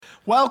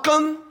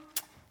Welcome.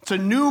 It's a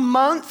new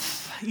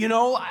month.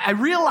 I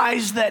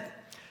realize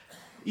that,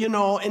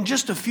 in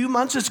just a few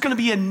months, it's going to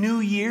be a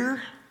new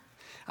year.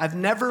 I've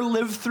never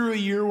lived through a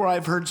year where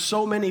I've heard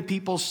so many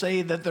people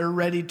say that they're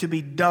ready to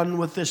be done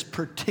with this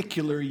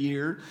particular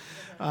year.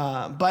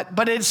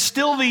 But it's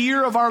still the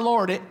year of our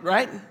Lord,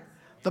 right?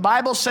 The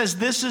Bible says,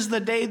 this is the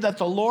day that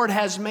the Lord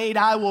has made.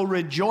 I will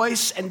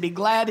rejoice and be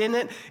glad in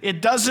it.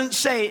 It doesn't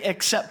say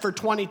except for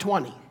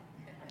 2020,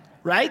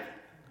 right?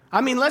 I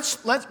mean,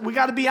 we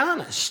got to be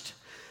honest.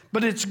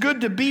 But it's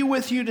good to be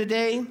with you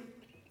today.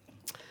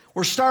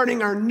 We're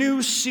starting our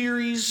new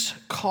series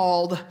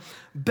called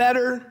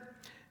Better,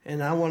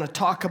 and I want to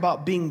talk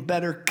about being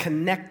better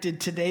connected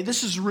today.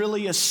 This is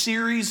really a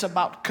series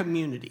about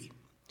community.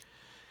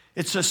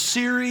 It's a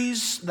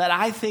series that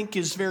I think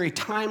is very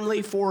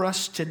timely for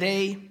us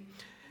today,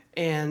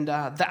 and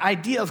the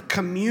idea of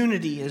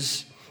community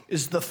is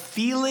the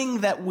feeling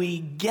that we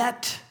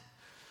get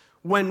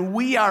when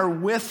we are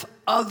with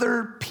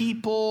other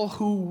people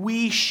who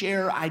we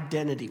share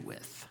identity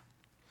with.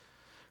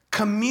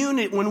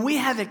 Community, when we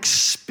have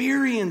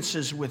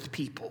experiences with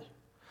people,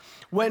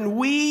 when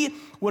we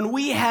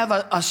have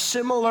a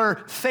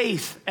similar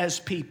faith as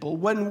people,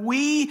 when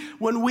we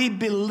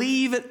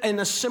believe in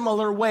a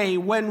similar way,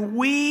 when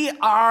we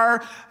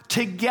are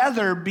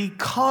together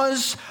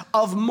because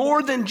of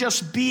more than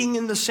just being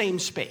in the same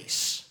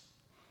space,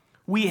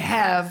 we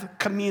have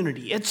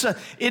community.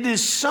 It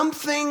is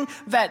something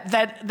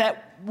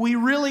that we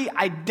really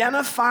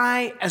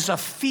identify as a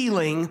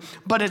feeling,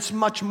 but it's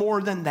much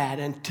more than that.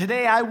 And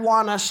today I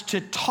want us to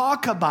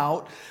talk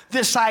about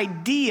this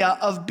idea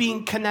of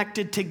being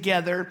connected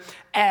together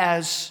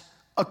as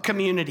a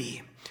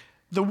community.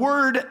 The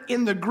word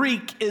in the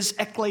Greek is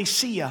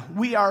ekklesia.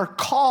 We are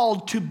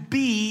called to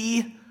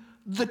be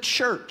the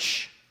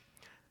church.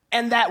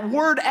 And that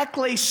word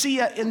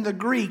ekklesia in the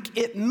Greek,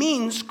 it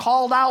means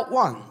called out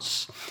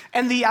ones.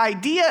 And the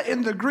idea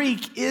in the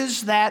Greek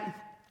is that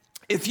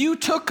if you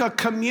took a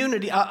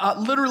community,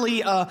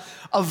 literally a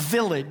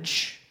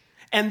village,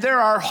 and there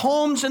are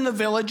homes in the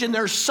village, and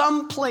there's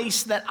some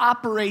place that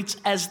operates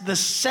as the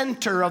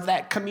center of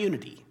that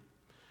community.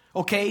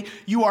 Okay,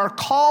 you are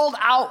called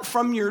out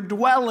from your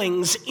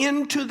dwellings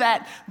into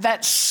that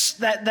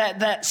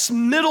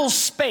middle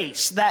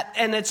space,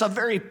 and it's a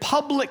very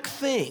public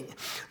thing.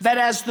 That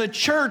as the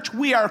church,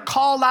 we are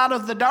called out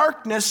of the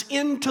darkness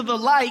into the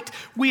light.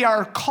 We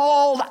are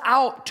called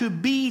out to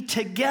be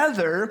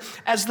together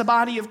as the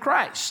body of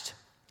Christ.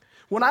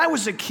 When I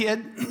was a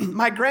kid,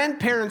 my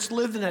grandparents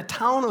lived in a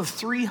town of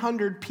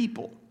 300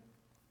 people.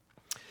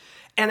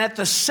 And at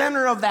the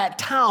center of that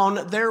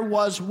town, there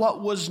was what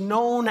was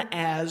known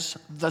as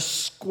the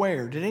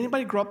square. Did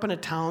anybody grow up in a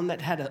town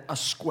that had a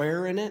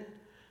square in it?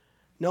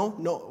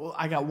 No,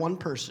 I got one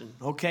person,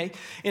 okay?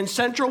 In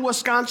central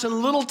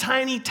Wisconsin, little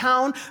tiny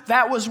town,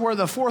 that was where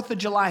the 4th of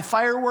July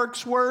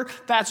fireworks were.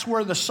 That's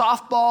where the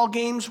softball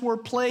games were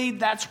played.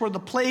 That's where the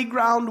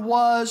playground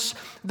was.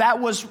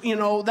 That was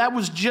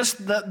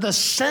just the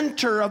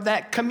center of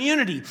that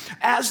community.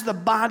 As the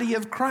body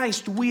of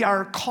Christ, we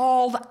are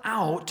called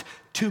out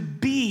to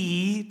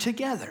be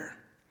together.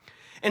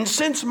 And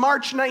since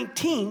March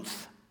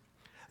 19th,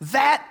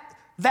 that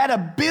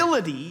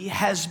ability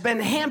has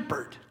been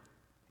hampered.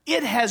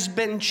 It has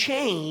been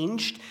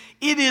changed.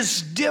 It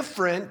is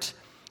different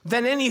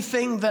than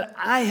anything that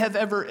I have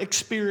ever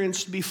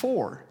experienced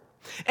before.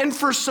 And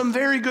for some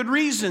very good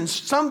reasons.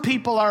 Some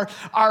people are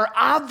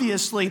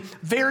obviously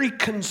very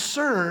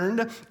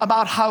concerned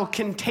about how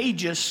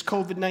contagious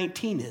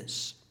COVID-19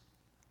 is.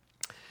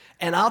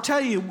 And I'll tell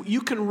you,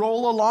 you can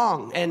roll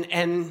along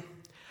and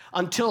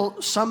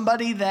until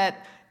somebody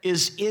that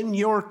is in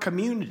your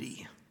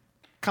community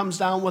comes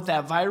down with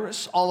that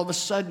virus, all of a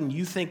sudden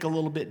you think a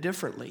little bit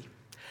differently.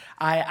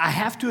 I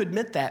have to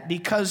admit that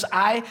because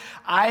I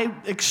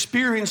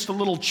experienced a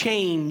little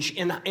change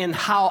in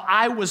how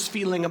I was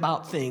feeling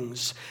about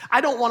things.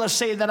 I don't want to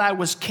say that I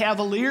was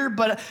cavalier,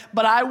 but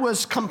I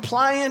was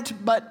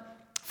compliant, but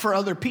for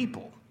other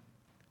people.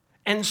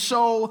 And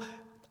so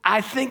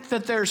I think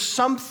that there's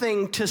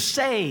something to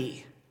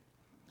say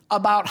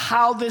about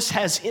how this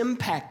has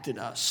impacted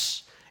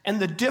us and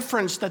the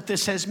difference that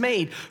this has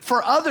made.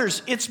 For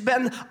others, it's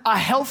been a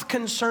health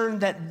concern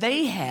that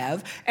they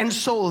have, and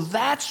so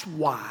that's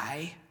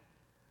why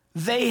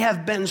they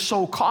have been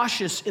so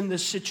cautious in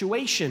this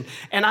situation.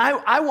 And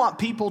I want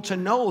people to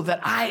know that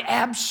I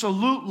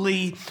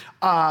absolutely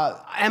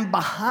am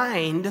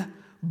behind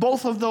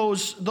both of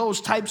those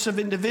types of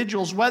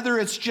individuals, whether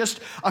it's just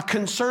a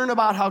concern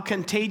about how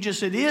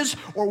contagious it is,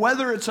 or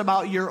whether it's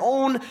about your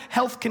own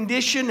health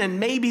condition and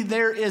maybe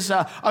there is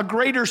a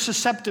greater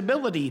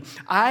susceptibility.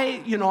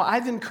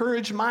 I've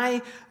encouraged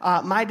my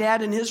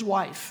dad and his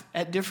wife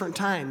at different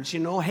times,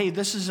 hey,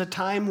 this is a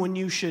time when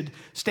you should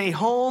stay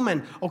home,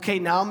 and okay,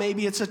 now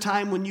maybe it's a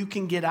time when you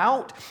can get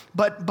out,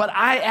 but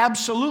I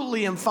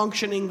absolutely am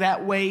functioning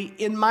that way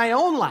in my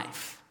own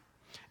life.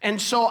 And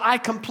so I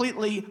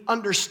completely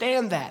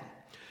understand that.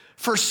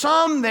 For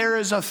some, there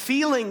is a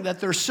feeling that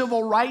their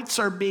civil rights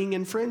are being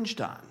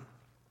infringed on.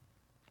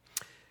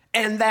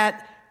 And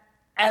that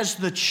as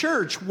the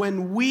church,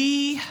 when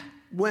we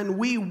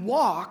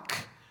walk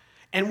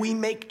and we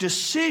make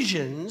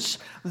decisions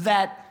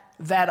that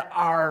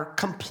are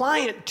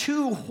compliant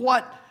to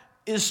what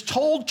is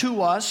told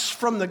to us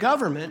from the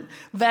government,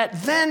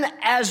 that then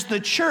as the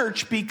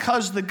church,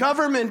 because the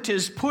government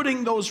is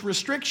putting those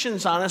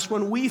restrictions on us,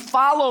 when we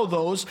follow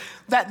those,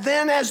 that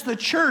then as the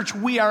church,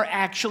 we are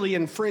actually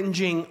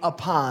infringing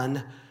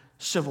upon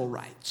civil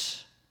rights.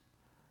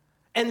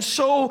 And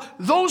so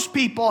those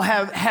people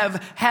have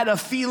had a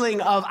feeling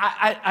of,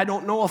 I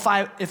don't know if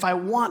I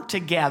want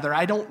to gather.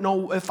 I don't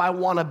know if I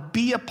want to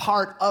be a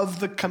part of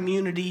the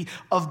community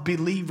of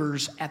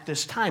believers at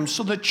this time.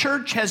 So the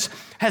church has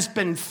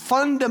been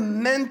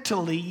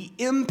fundamentally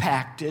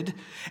impacted.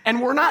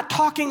 And we're not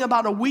talking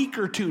about a week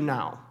or two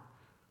now.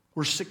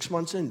 We're 6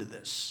 months into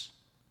this.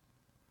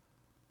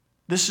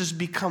 This has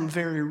become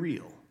very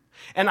real.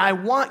 And I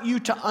want you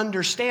to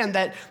understand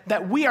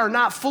that we are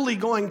not fully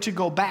going to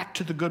go back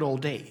to the good old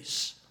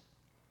days.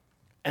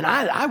 And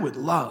I would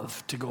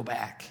love to go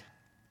back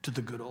to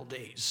the good old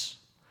days.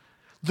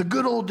 The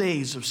good old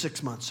days of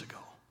 6 months ago.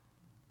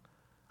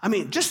 I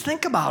mean, just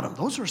think about them.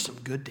 Those were some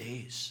good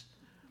days.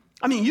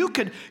 I mean,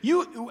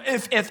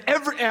 if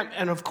ever,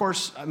 and of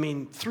course, I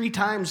mean, 3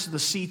 times the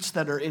seats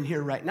that are in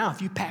here right now,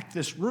 if you packed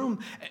this room,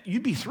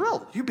 you'd be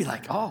thrilled. You'd be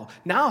like, oh,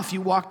 now if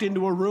you walked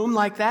into a room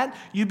like that,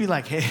 you'd be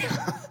like, hey,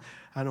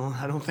 I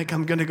don't think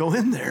I'm going to go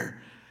in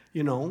there,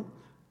 you know.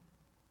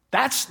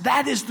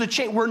 That is the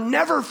change. We're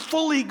never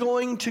fully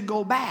going to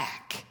go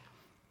back.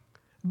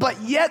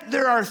 But yet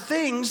there are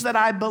things that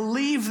I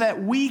believe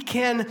that we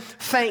can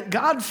thank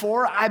God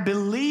for. I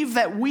believe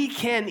that we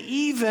can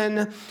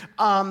even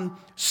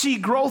see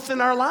growth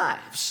in our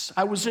lives.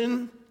 I was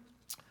in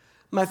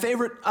my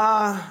favorite,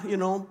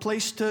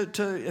 place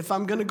to if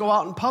I'm going to go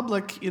out in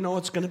public,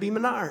 it's going to be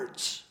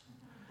Menards.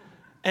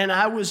 And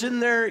I was in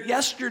there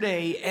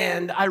yesterday,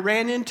 and I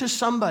ran into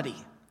somebody.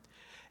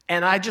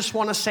 And I just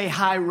want to say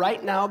hi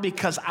right now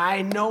because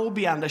I know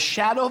beyond a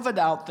shadow of a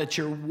doubt that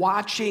you're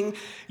watching.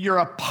 You're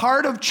a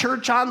part of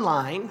Church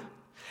Online,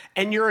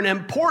 and you're an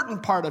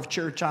important part of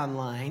Church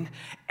Online.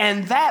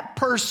 And that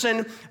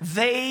person,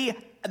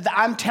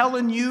 I'm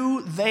telling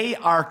you, they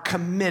are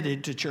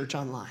committed to Church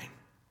Online.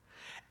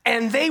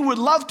 And they would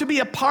love to be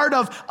a part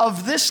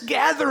of this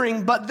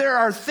gathering, but there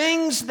are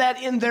things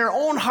that in their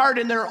own heart,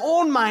 in their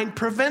own mind,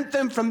 prevent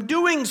them from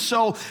doing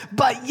so,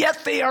 but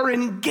yet they are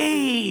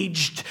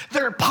engaged.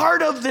 They're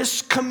part of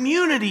this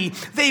community.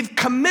 They've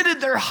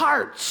committed their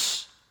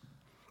hearts.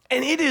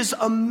 And it is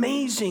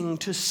amazing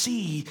to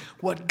see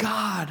what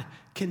God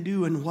can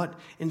do and what,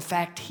 in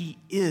fact, He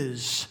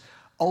is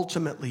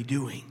ultimately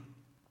doing.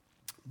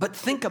 But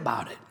think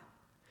about it.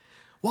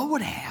 What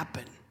would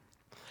happen?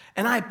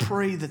 And I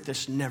pray that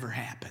this never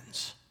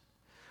happens.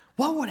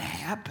 What would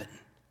happen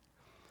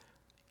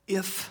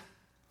if,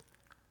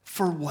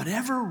 for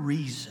whatever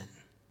reason,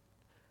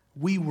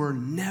 we were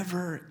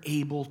never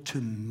able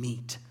to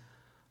meet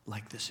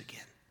like this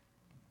again?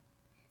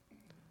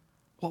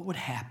 What would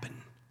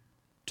happen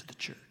to the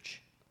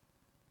church?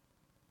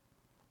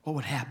 What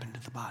would happen to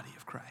the body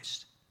of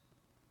Christ?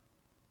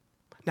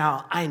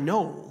 Now, I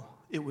know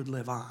it would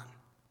live on,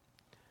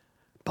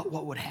 but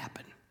what would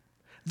happen?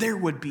 There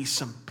would be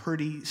some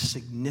pretty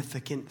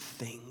significant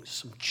things,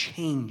 some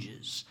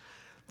changes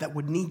that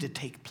would need to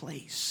take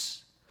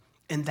place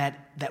and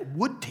that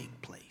would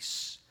take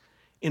place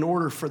in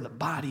order for the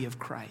body of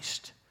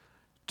Christ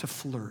to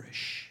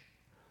flourish.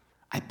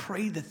 I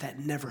pray that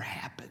never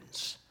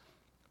happens.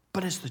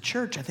 But as the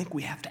church, I think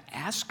we have to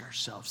ask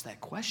ourselves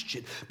that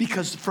question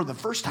because for the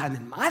first time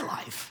in my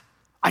life,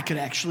 I could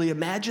actually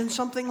imagine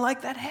something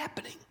like that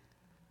happening.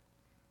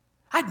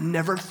 I'd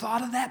never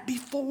thought of that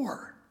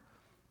before.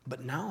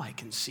 But now I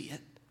can see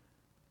it.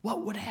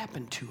 What would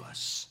happen to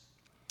us?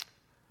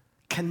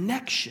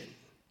 Connection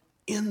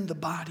in the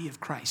body of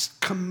Christ,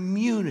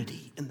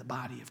 community in the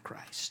body of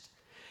Christ,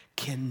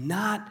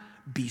 cannot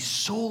be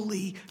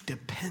solely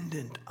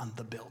dependent on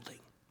the building.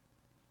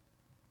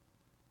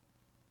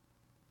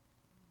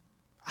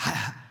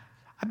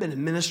 I've been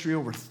in ministry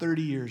over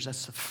 30 years.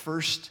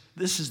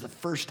 This is the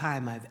first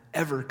time I've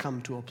ever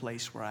come to a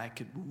place where I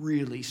could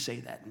really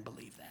say that and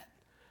believe that.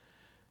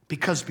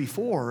 Because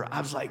before,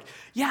 I was like,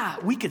 yeah,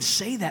 we could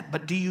say that,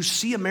 but do you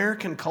see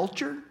American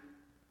culture?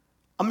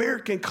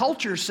 American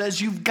culture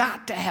says you've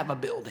got to have a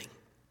building.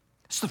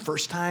 It's the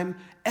first time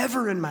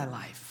ever in my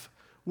life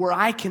where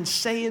I can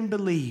say and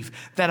believe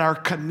that our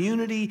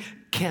community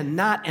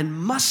cannot and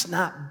must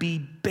not be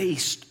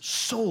based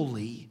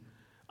solely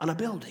on a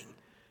building.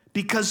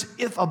 Because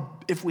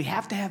if we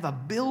have to have a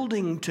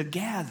building to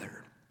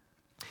gather,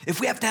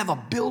 if we have to have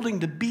a building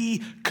to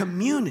be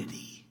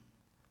community,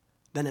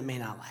 then it may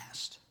not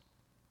last.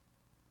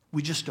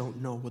 We just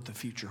don't know what the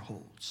future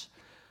holds.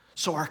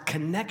 So our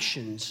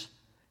connections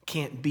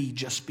can't be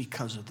just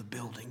because of the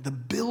building. The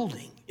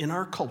building in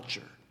our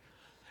culture,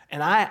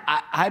 and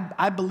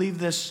I believe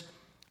this,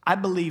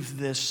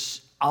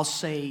 I'll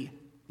say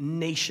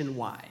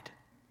nationwide.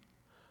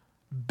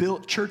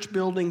 Church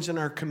buildings in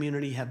our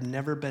community have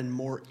never been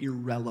more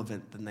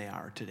irrelevant than they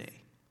are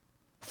today.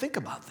 Think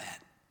about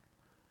that.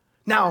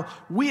 Now,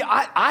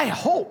 I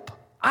hope,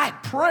 I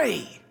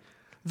pray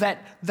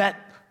that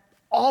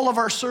all of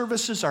our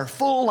services are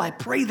full. I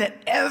pray that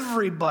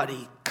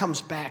everybody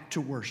comes back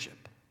to worship.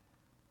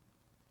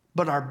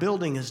 But our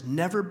building has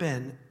never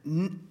been,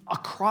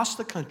 across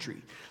the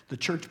country, the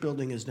church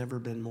building has never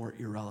been more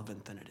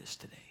irrelevant than it is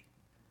today.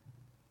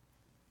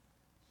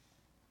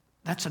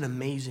 That's an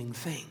amazing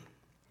thing.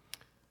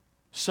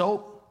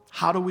 So,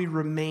 how do we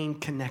remain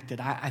connected?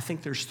 I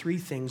think there's three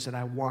things that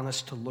I want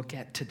us to look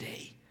at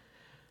today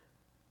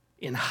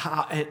in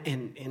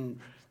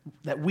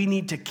that we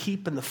need to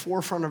keep in the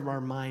forefront of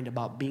our mind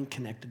about being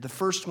connected. The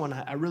first one,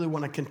 I really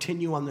want to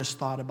continue on this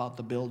thought about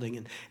the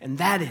building, and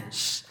that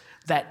is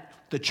that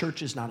the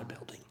church is not a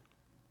building,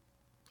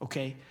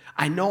 okay?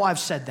 I know I've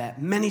said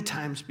that many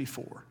times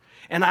before,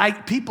 and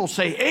people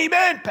say,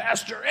 amen,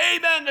 pastor,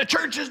 amen, the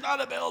church is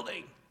not a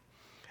building.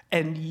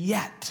 And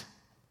yet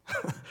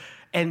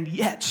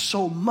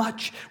so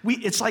much,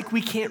 it's like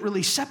we can't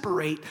really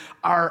separate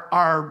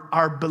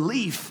our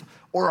belief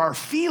or our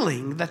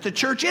feeling that the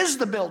church is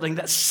the building,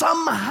 that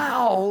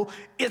somehow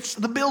it's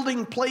the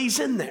building plays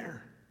in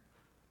there.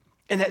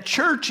 And that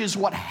church is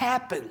what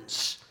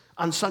happens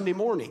on Sunday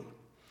morning.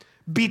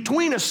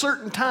 Between a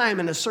certain time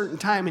and a certain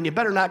time, and you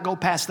better not go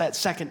past that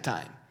second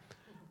time,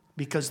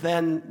 because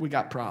then we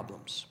got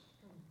problems.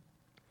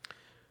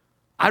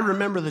 I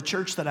remember the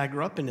church that I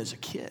grew up in as a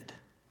kid.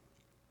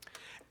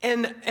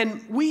 And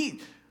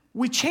we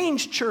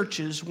changed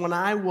churches when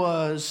I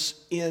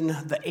was in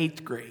the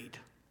 8th grade.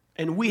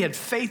 And we had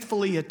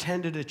faithfully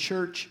attended a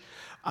church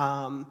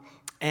and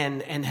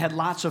had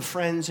lots of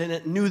friends in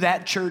it, knew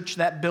that church,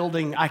 that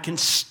building. I can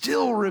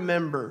still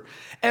remember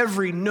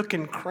every nook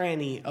and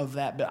cranny of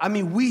that building. I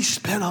mean, we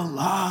spent a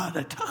lot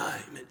of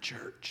time at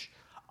church,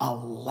 a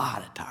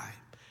lot of time.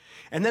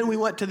 And then we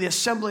went to the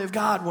Assembly of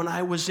God when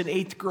I was in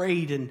 8th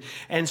grade,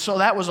 and so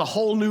that was a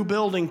whole new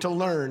building to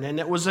learn,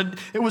 and it was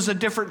a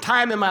different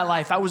time in my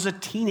life. I was a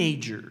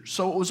teenager,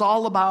 so it was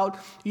all about,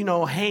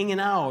 hanging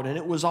out, and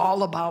it was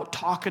all about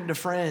talking to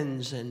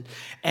friends,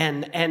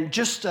 and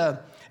just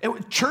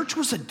church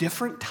was a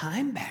different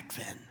time back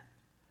then.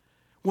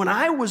 When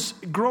I was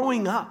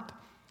growing up,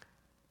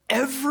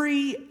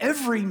 every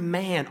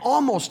man,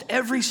 almost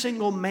every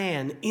single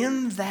man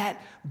in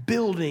that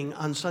building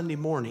on Sunday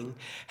morning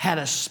had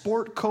a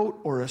sport coat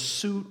or a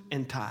suit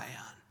and tie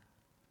on.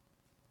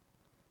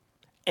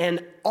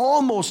 And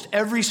almost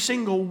every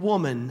single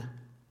woman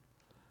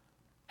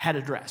had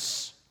a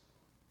dress.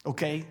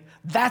 Okay?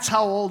 That's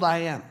how old I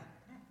am.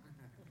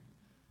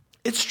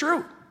 It's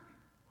true.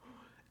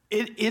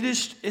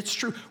 It's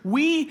true.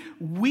 We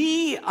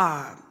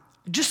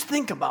just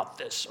think about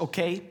this,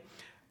 okay?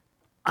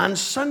 On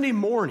Sunday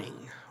morning,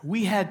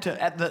 we had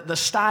to, the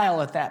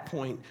style at that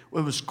point,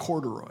 it was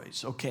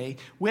corduroys, okay?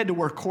 We had to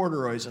wear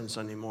corduroys on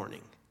Sunday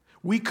morning.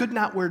 We could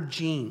not wear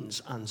jeans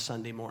on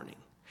Sunday morning.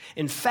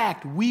 In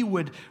fact,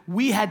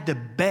 we had to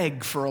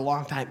beg for a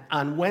long time.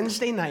 On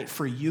Wednesday night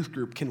for a youth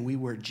group, can we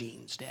wear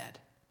jeans, Dad?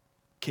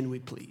 Can we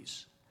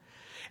please?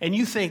 And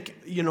you think,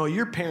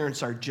 your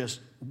parents are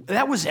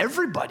that was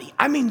everybody.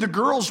 I mean, the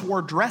girls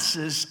wore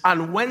dresses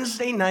on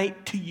Wednesday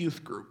night to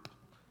youth group,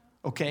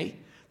 okay?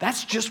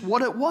 That's just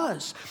what it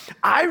was.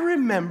 I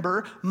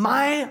remember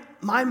my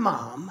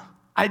mom,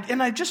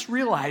 and I just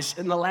realized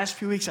in the last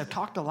few weeks I've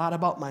talked a lot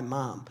about my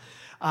mom.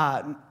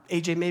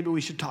 AJ, maybe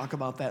we should talk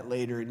about that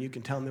later, and you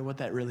can tell me what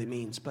that really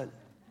means.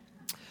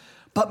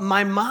 But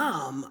my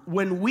mom,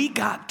 when we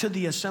got to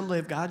the Assembly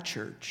of God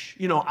church,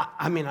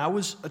 I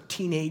was a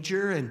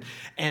teenager,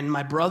 and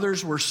my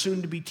brothers were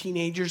soon to be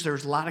teenagers. There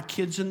was a lot of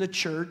kids in the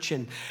church,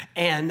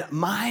 and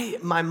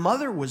my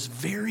mother was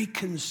very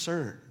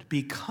concerned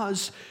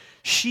because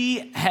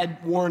she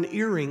had worn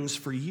earrings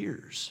for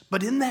years.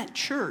 But in that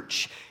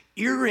church,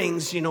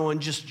 earrings,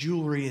 and just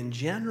jewelry in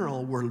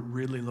general were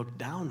really looked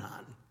down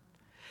on.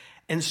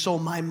 And so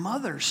my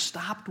mother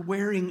stopped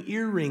wearing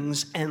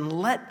earrings and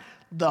let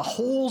the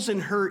holes in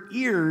her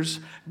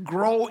ears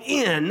grow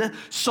in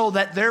so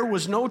that there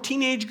was no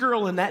teenage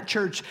girl in that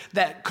church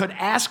that could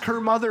ask her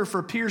mother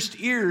for pierced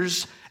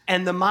ears,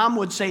 and the mom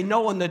would say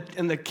no, and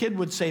the kid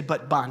would say,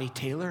 but Bonnie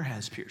Taylor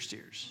has pierced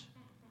ears.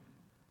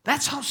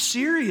 That's how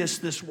serious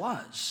this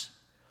was.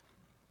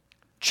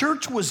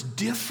 Church was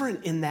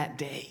different in that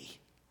day.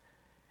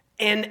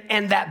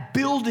 And that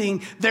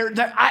building,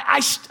 I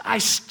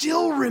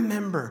still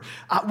remember,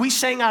 we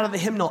sang out of the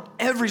hymnal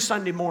every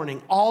Sunday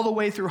morning, all the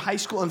way through high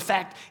school. In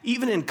fact,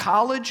 even in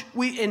college,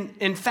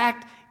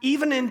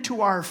 even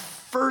into our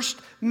first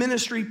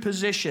ministry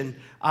position,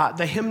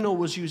 the hymnal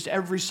was used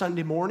every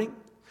Sunday morning.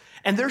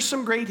 And there's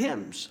some great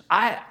hymns.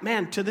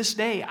 To this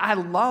day, I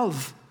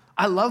love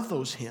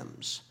those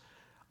hymns.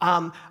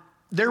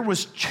 There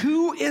was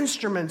 2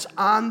 instruments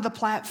on the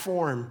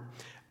platform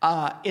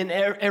in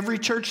every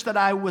church that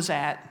I was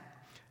at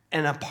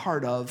and a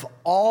part of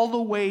all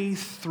the way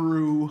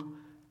through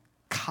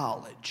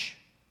college,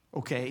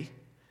 okay?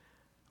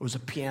 It was a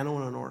piano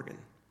and an organ.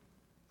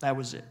 That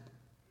was it.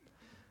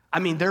 I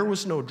mean, there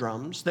was no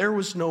drums. There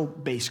was no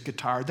bass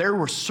guitar. There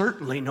were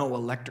certainly no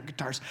electric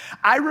guitars.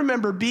 I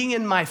remember being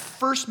in my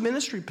first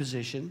ministry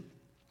position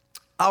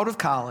out of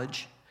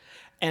college,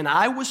 and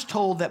I was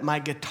told that my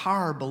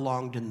guitar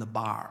belonged in the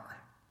bar.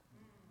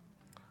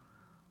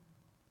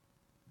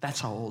 That's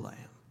how old I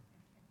am.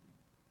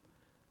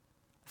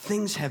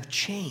 Things have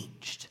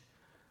changed.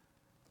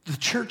 The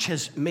church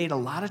has made a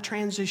lot of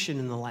transition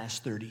in the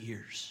last 30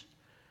 years.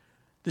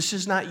 This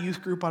is not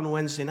youth group on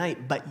Wednesday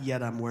night, but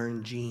yet I'm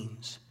wearing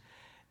jeans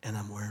and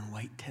I'm wearing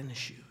white tennis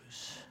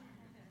shoes.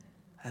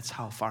 That's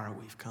how far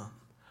we've come.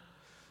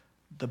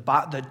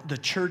 The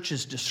church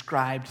is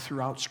described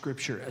throughout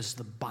Scripture as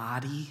the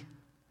body.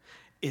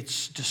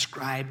 It's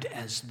described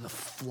as the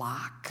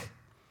flock.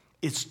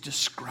 It's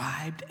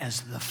described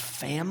as the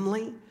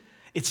family.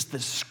 It's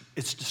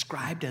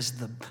described as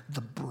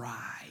the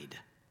bride.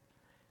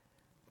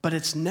 But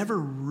it's never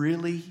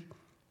really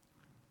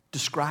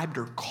described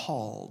or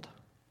called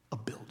a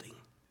building.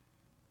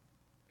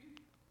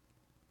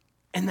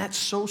 And that's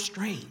so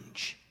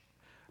strange.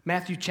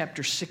 Matthew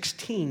chapter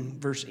 16,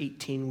 verse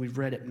 18, we've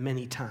read it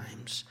many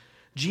times.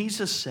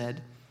 Jesus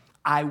said,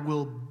 I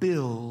will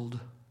build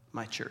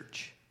my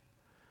church.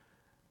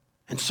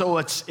 And so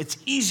it's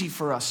easy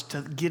for us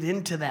to get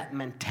into that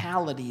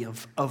mentality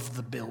of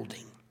the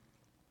building.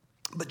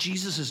 But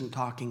Jesus isn't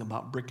talking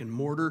about brick and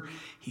mortar.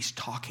 He's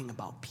talking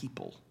about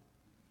people.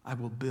 I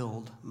will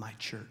build my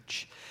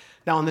church.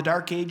 Now, in the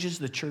Dark Ages,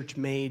 the church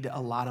made a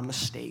lot of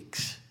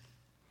mistakes.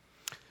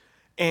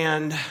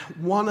 And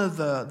one of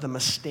the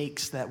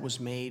mistakes that was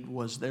made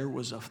was there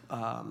was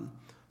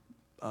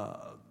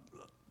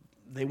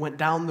they went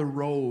down the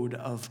road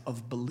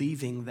of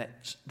believing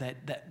that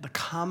the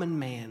common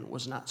man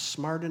was not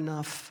smart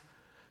enough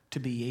to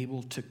be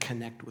able to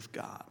connect with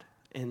God.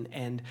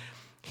 And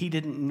he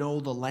didn't know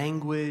the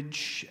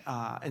language.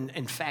 And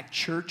in fact,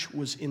 church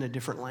was in a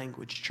different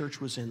language.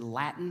 Church was in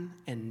Latin,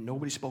 and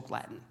nobody spoke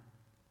Latin.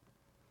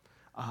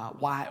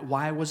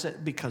 Why was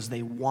it? Because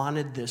they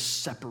wanted this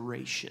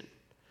separation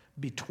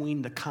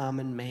between the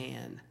common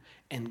man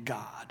and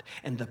God,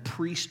 and the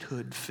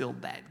priesthood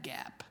filled that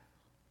gap.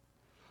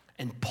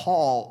 And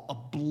Paul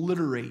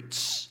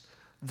obliterates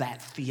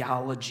that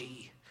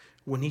theology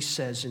when he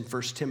says in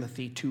 1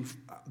 Timothy 2,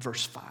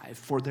 verse 5,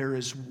 for there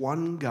is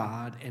one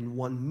God and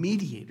one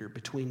mediator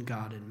between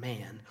God and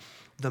man,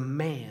 the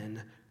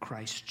man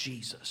Christ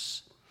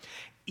Jesus.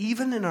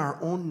 Even in our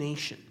own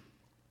nation,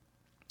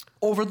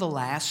 over the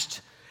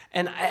last,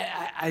 and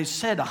I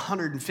said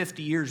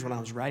 150 years when I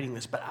was writing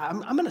this, but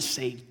I'm going to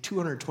say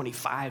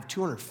 225,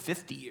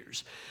 250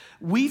 years.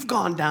 We've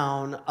gone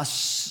down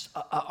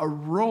a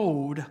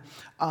road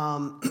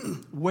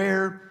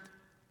where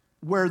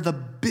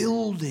the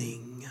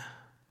building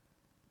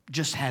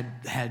just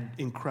had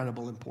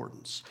incredible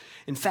importance.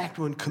 In fact,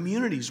 when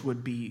communities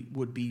would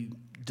be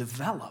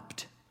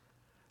developed,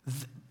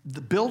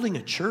 the building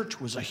a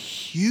church was a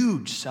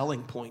huge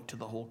selling point to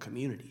the whole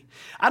community.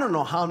 I don't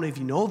know how many of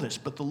you know this,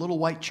 but the little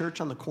white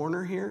church on the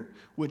corner here,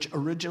 which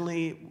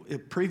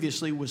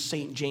previously was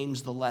St.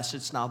 James the Less,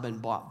 it's now been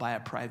bought by a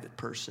private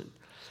person.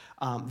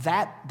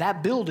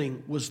 That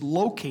building was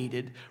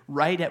located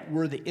right at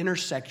where the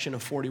intersection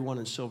of 41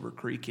 and Silver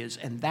Creek is,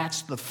 and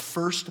that's the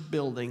first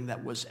building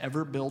that was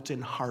ever built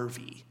in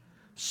Harvey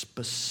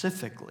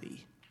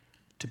specifically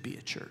to be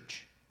a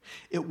church.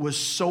 It was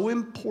so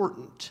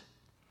important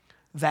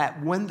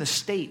that when the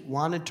state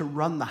wanted to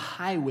run the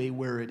highway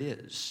where it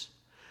is,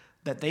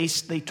 that they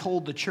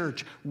told the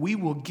church, we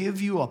will give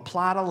you a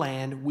plot of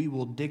land, we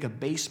will dig a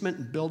basement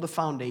and build a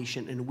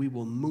foundation, and we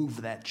will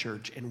move that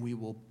church, and we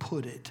will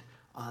put it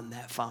on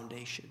that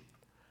foundation.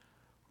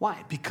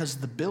 Why? Because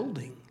the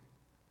building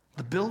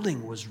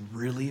was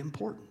really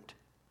important.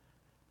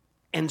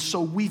 And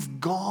so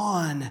we've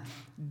gone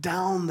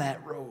down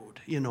that road,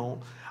 you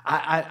know.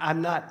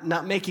 I'm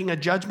not making a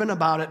judgment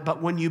about it,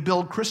 but when you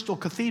build crystal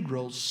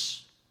cathedrals,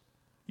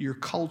 your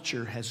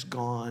culture has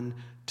gone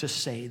to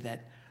say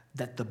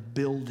that the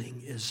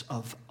building is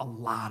of a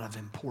lot of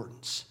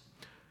importance.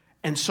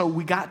 And so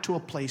we got to a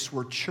place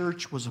where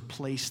church was a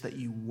place that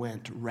you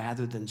went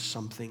rather than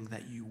something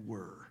that you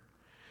were.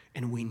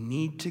 And we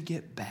need to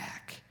get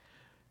back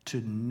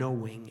to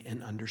knowing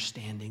and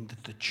understanding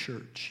that the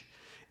church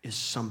is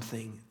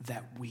something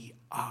that we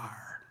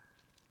are.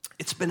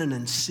 It's been an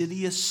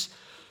insidious,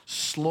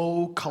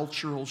 slow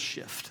cultural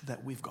shift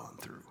that we've gone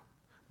through,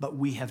 but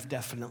we have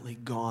definitely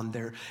gone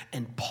there.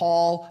 And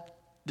Paul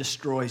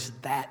destroys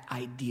that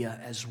idea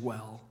as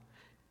well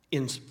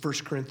in 1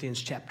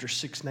 Corinthians chapter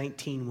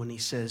 6:19 when he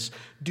says,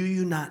 do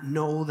you not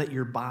know that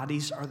your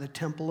bodies are the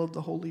temple of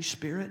the Holy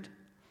Spirit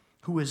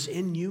who is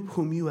in you,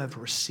 whom you have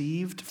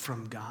received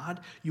from God?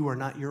 You are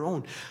not your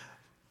own.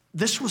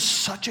 This was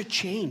such a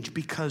change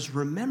because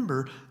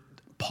remember,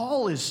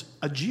 Paul is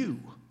a Jew.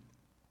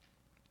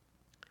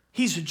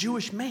 He's a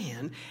Jewish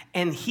man,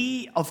 and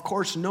he, of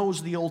course,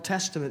 knows the Old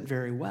Testament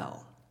very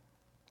well.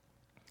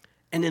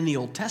 And in the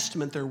Old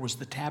Testament, there was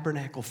the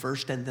tabernacle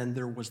first, and then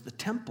there was the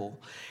temple.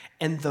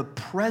 And the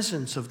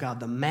presence of God,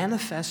 the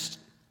manifest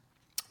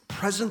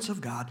presence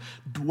of God,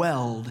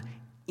 dwelled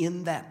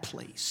in that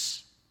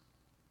place.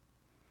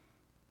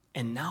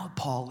 And now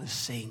Paul is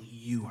saying,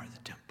 you are the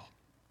temple.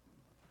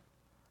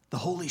 The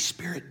Holy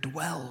Spirit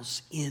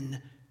dwells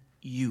in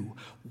you.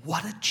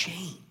 What a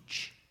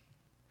change.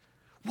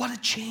 What a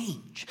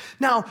change.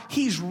 Now,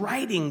 he's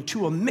writing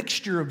to a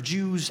mixture of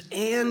Jews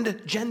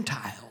and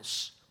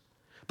Gentiles.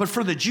 But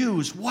for the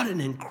Jews, what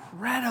an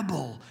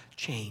incredible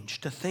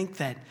change to think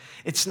that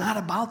it's not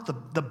about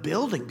the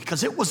building,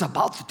 because it was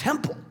about the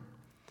temple.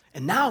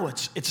 And now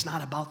it's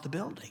not about the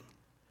building.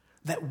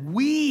 That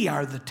we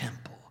are the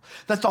temple.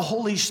 That the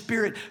Holy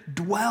Spirit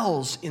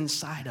dwells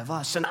inside of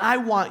us. And I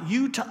want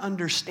you to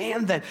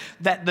understand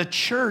that the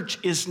church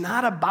is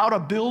not about a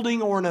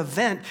building or an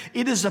event.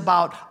 It is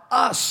about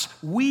us.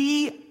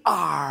 We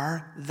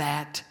are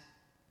that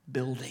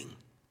building.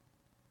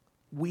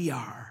 We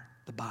are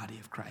the body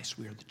of Christ.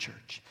 We are the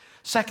church.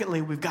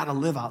 Secondly, we've got to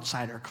live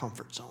outside our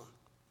comfort zone.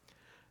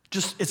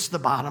 It's the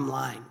bottom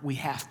line. We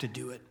have to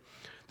do it.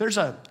 There's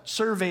a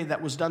survey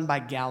that was done by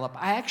Gallup.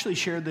 I actually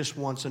shared this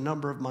once a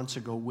number of months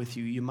ago with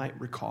you. You might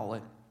recall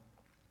it.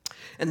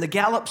 And the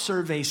Gallup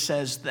survey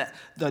says that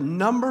the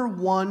number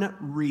one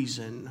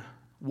reason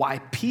why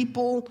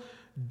people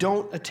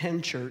don't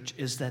attend church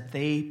is that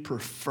they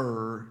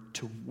prefer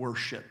to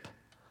worship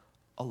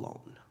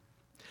alone.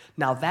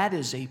 Now, that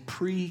is a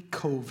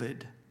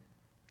pre-COVID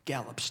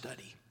Gallup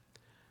study.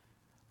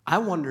 I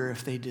wonder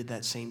if they did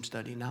that same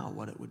study now,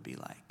 what it would be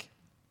like.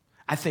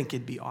 I think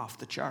it'd be off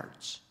the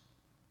charts.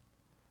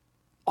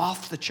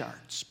 Off the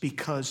charts,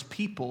 because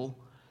people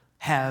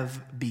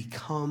have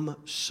become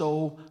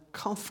so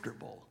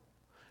comfortable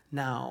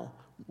now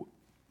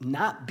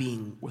not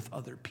being with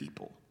other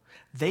people.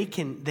 They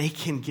can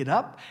get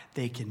up,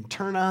 they can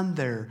turn on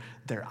their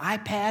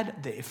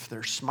iPad. If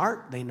they're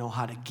smart, they know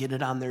how to get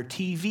it on their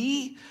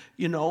TV,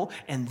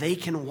 and they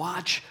can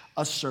watch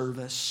a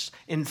service.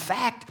 In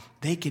fact,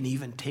 they can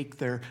even take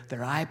their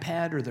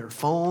iPad or their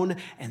phone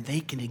and they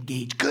can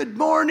engage. Good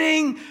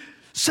morning,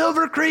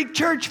 Silver Creek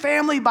Church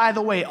family. By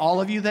the way,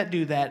 all of you that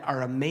do that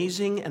are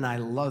amazing, and I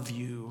love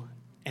you,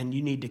 and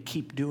you need to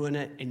keep doing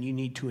it, and you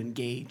need to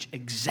engage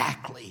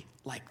exactly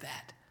like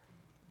that.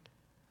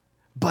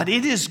 But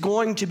it is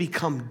going to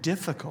become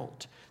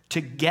difficult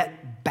to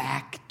get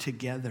back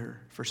together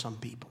for some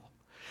people.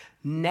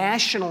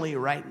 Nationally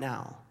right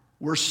now,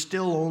 we're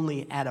still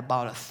only at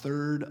about a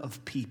third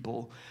of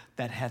people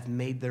that have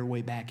made their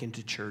way back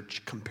into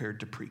church compared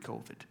to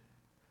pre-COVID.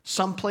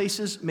 Some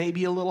places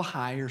maybe a little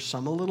higher,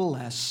 some a little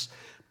less,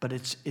 but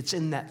it's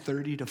in that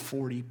 30 to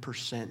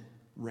 40%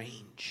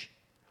 range.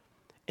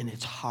 And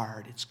it's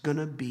hard. It's going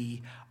to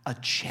be a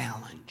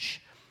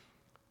challenge.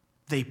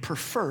 They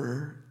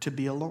prefer to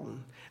be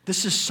alone.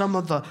 This is some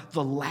of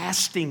the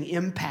lasting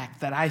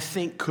impact that I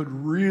think could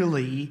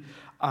really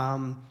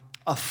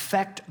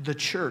affect the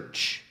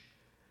church.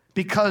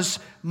 Because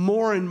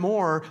more and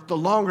more, the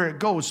longer it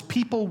goes,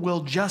 people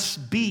will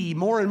just be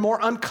more and more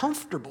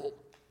uncomfortable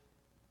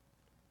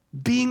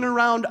being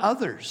around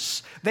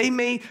others. They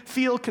may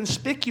feel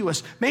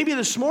conspicuous. Maybe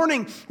this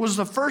morning was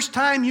the first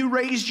time you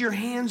raised your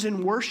hands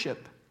in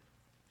worship.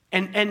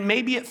 And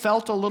maybe it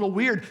felt a little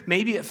weird.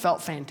 Maybe it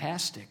felt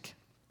fantastic.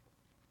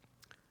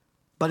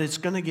 But it's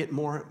going to get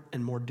more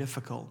and more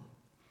difficult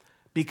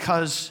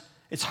because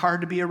it's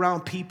hard to be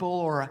around people,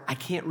 or I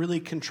can't really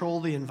control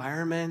the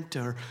environment,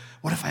 or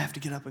what if I have to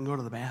get up and go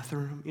to the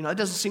bathroom? It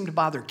doesn't seem to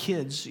bother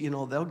kids.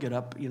 They'll get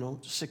up,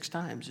 6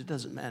 times. It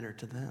doesn't matter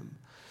to them.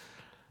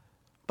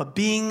 But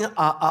being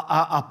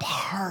a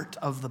part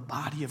of the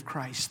body of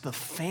Christ, the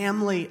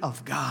family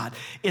of God,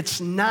 it's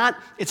not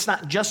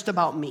just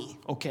about me,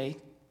 okay?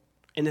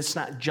 And it's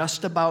not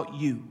just about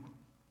you.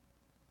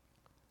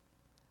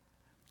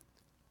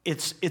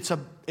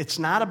 It's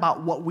not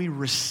about what we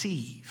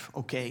receive,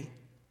 okay,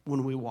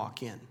 when we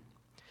walk in.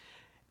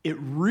 It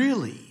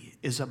really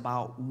is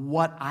about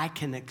what I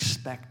can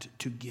expect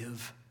to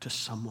give to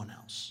someone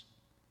else.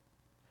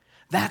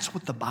 That's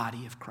what the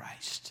body of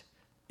Christ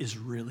is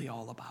really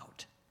all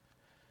about.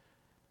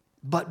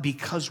 But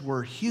because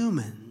we're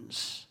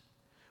humans,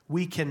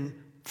 we can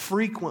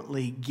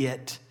frequently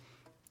get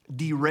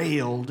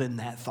derailed in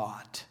that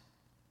thought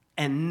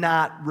and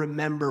not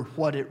remember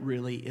what it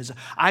really is.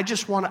 I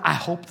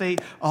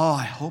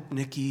hope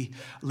Nikki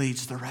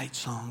leads the right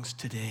songs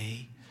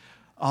today.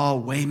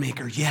 Oh,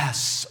 Waymaker,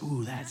 yes.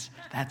 Ooh, that's,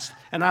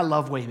 and I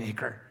love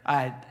Waymaker.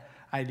 I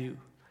do.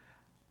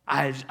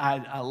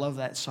 I love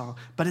that song.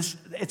 But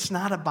it's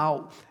not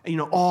about,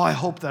 I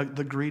hope the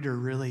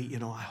greeter really,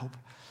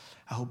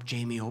 I hope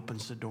Jamie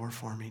opens the door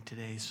for me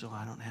today so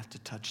I don't have to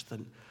touch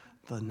the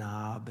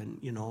knob. And,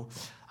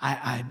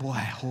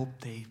 I hope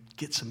they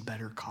get some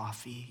better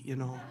coffee,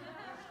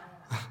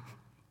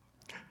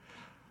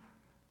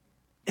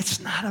 It's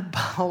not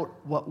about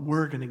what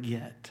we're going to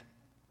get.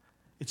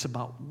 It's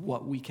about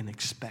what we can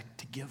expect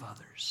to give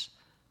others.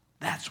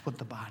 That's what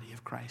the body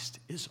of Christ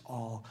is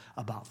all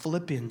about.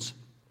 Philippians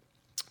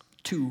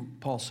 2,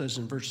 Paul says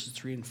in verses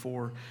 3 and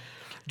 4,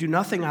 do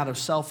nothing out of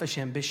selfish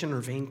ambition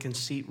or vain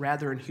conceit.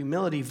 Rather, in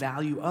humility,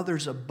 value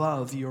others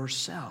above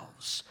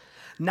yourselves,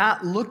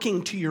 not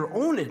looking to your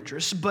own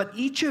interests, but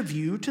each of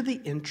you to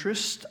the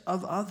interest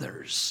of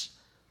others.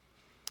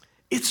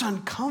 It's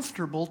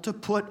uncomfortable to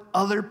put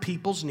other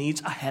people's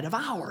needs ahead of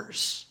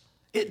ours.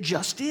 It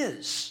just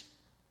is.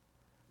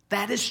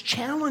 That is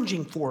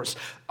challenging for us.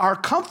 Our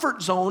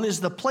comfort zone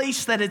is the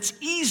place that it's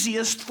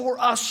easiest for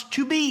us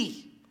to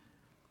be.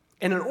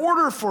 And in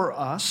order for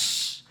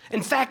us,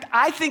 in fact,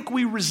 I think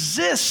we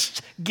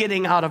resist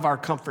getting out of our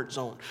comfort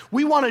zone.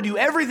 We want to do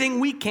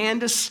everything we can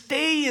to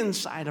stay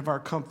inside of our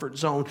comfort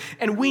zone,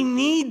 and we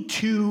need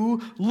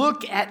to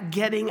look at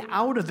getting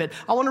out of it.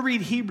 I want to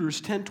read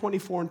Hebrews 10,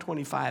 24 and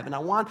 25, and I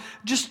want,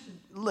 just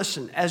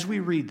listen as we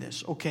read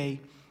this,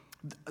 okay?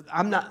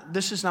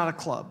 This is not a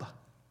club.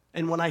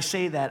 And when I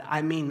say that,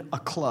 I mean a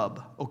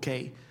club,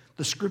 okay?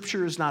 The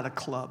scripture is not a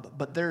club,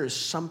 but there is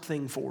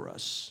something for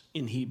us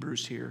in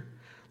Hebrews here.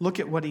 Look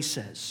at what he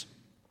says.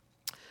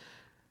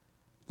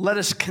 Let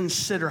us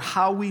consider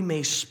how we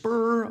may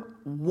spur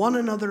one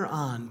another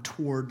on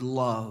toward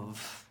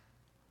love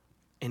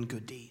and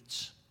good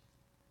deeds.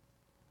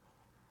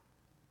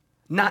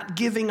 Not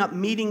giving up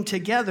meeting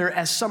together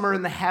as some are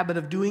in the habit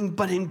of doing,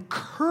 but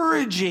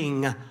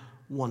encouraging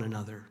one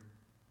another.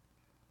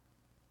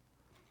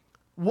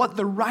 What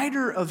the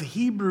writer of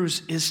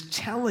Hebrews is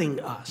telling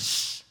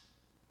us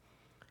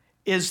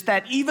is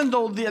that even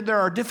though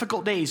there are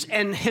difficult days,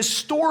 and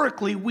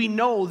historically we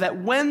know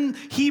that when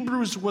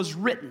Hebrews was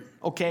written,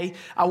 okay,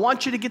 I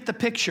want you to get the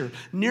picture.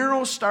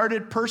 Nero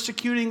started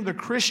persecuting the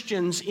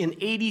Christians in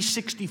AD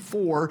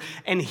 64,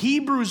 and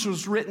Hebrews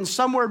was written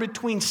somewhere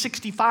between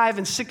 65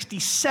 and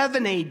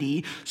 67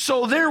 AD,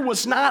 so there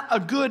was not a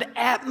good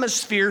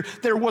atmosphere.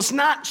 There was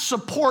not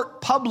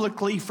support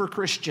publicly for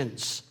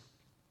Christians.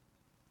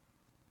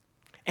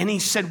 And he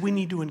said we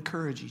need to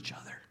encourage each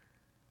other.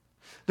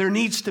 There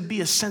needs to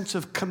be a sense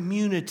of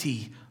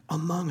community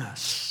among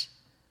us.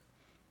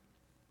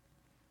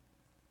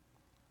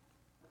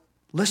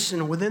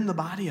 Listen, within the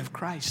body of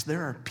Christ,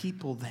 there are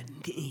people that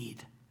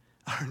need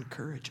our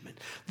encouragement.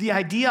 The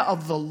idea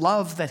of the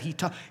love that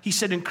he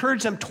said,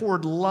 encourage them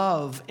toward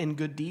love and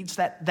good deeds.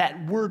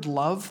 That word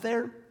love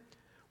there,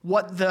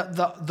 what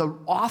the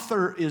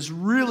author is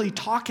really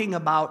talking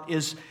about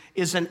is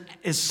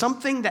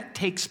something that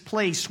takes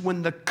place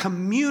when the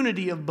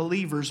community of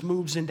believers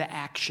moves into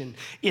action.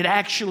 It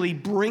actually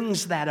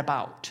brings that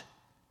about.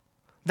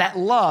 That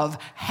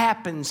love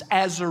happens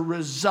as a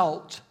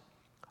result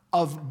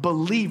of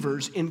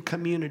believers in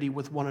community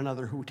with one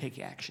another who take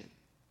action.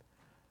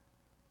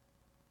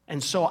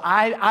 And so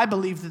I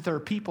believe that there are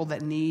people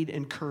that need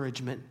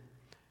encouragement.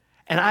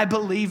 And I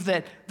believe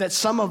that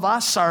some of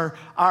us are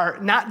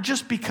not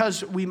just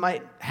because we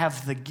might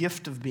have the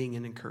gift of being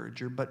an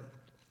encourager, but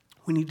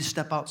we need to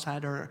step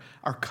outside our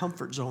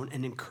comfort zone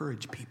and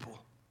encourage people.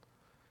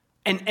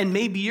 And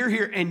maybe you're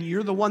here and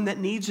you're the one that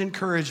needs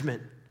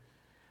encouragement.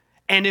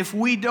 And if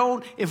we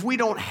don't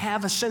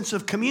have a sense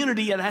of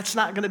community, that's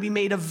not going to be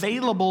made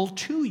available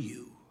to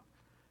you.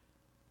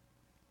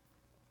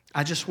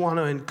 I just want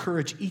to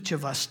encourage each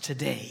of us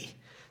today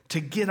to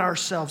get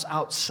ourselves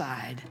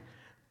outside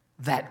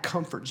that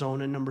comfort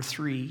zone. And number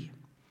 3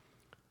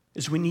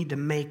 is we need to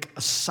make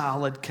a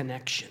solid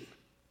connection.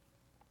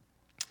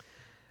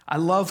 I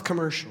love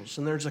commercials,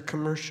 and there's a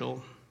commercial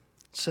that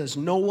says,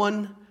 no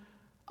one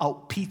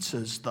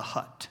out-pizzas the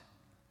Hut.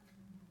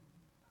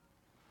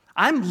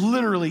 I'm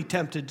literally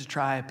tempted to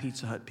try a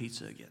Pizza Hut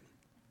pizza again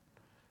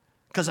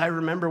because I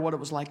remember what it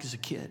was like as a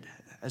kid.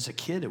 As a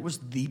kid, it was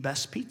the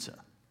best pizza.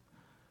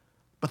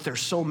 But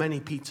there's so many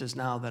pizzas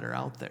now that are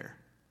out there.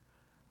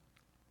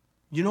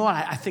 You know what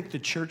I think the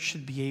church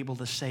should be able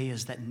to say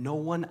is that no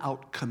one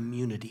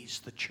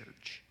out-communities the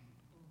church.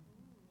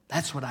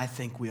 That's what I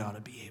think we ought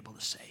to be able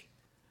to say.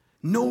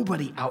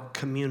 Nobody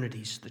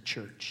out-communities the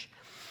church.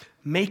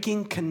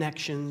 Making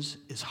connections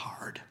is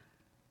hard.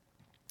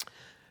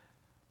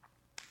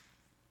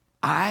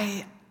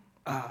 I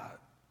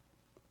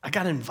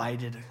got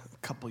invited a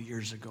couple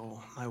years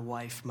ago.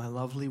 My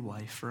lovely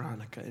wife,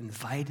 Veronica,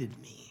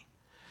 invited me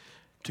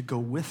to go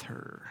with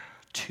her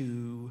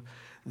to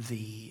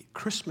the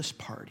Christmas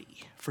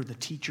party for the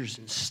teachers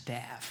and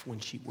staff when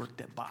she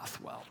worked at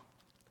Bothwell,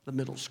 the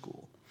middle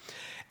school.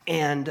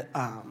 And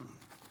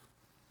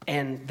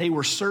they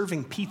were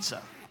serving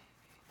pizza.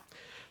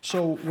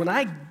 So when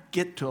I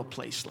get to a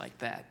place like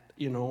that,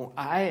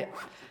 I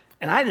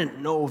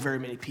didn't know very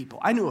many people.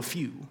 I knew a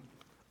few,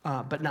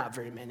 but not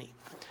very many.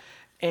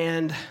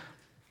 And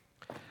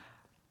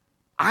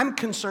I'm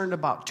concerned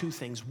about 2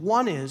 things.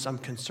 One is I'm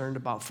concerned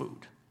about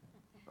food.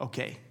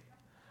 Okay.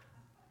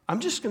 I'm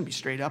just going to be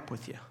straight up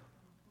with you.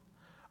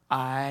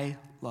 I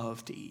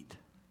love to eat.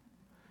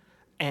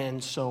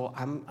 And so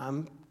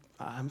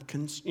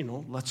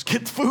let's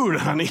get food,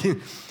 honey.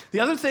 The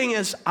other thing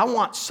is I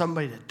want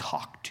somebody to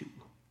talk to.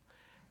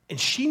 And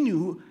she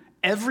knew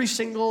every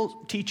single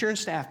teacher and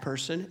staff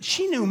person.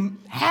 She knew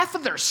half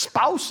of their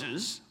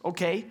spouses,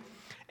 okay?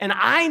 And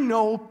I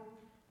know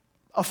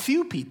a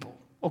few people,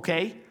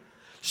 okay?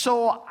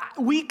 So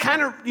we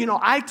kind of,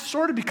 I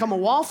sort of become a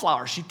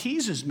wallflower. She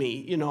teases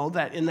me,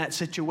 that in that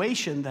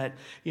situation that,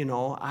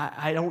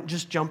 I don't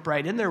just jump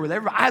right in there with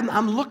everybody.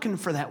 I'm looking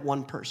for that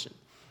one person.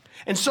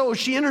 And so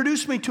she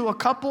introduced me to a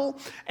couple,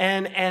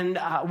 and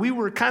we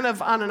were kind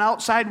of on an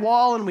outside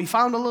wall, and we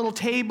found a little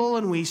table,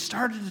 and we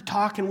started to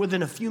talk, and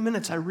within a few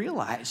minutes I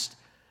realized,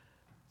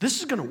 this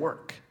is going to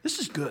work. This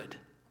is good.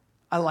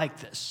 I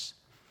like this.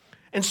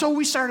 And so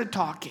we started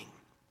talking.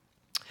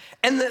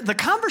 And the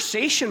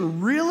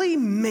conversation really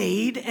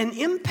made an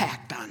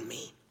impact on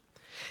me.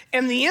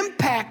 And the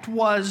impact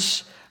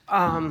was,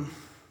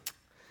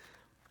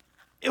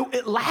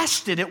 it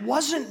lasted. It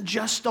wasn't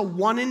just a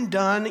one and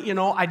done,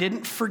 I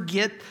didn't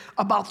forget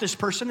about this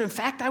person. In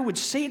fact, I would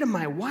say to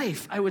my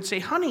wife,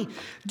 honey,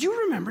 do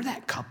you remember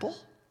that couple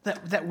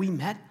that we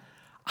met?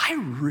 I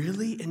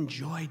really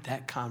enjoyed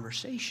that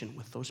conversation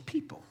with those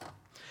people.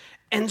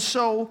 And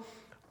so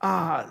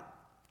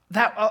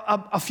that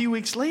a few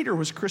weeks later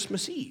was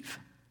Christmas Eve.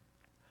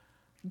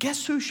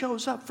 Guess who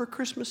shows up for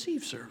Christmas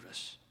Eve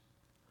service?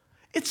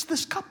 It's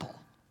this couple.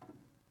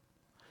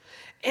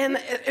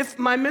 And if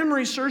my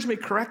memory serves me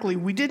correctly,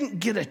 we didn't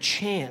get a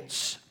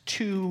chance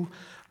to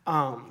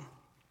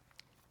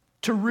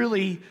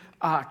really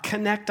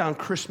connect on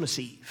Christmas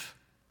Eve,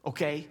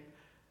 okay?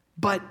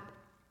 But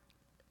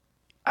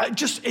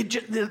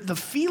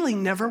the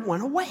feeling never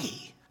went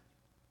away.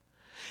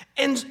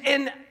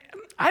 And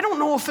I don't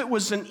know if it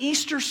was an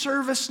Easter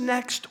service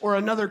next or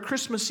another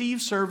Christmas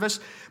Eve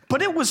service,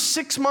 but it was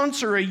 6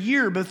 months or a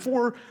year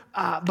before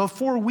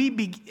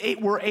we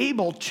were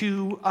able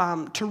to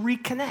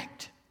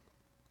reconnect.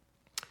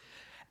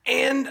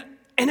 And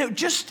it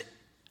just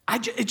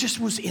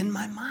was in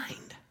my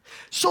mind.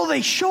 So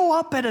they show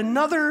up at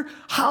another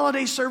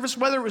holiday service,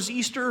 whether it was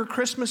Easter or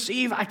Christmas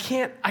Eve, I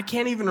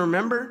can't even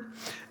remember.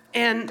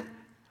 And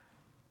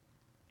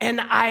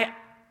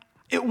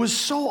it was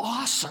so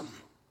awesome.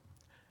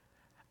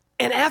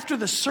 And after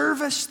the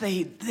service,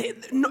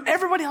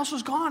 everybody else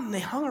was gone, and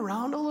they hung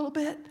around a little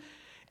bit,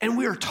 and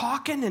we were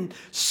talking, and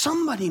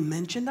somebody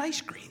mentioned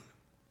ice cream.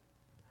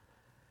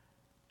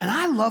 And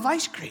I love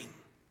ice cream.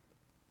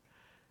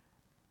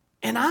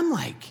 And I'm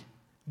like,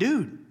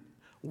 dude,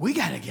 we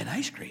got to get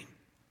ice cream.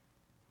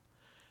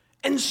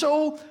 And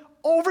so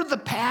over the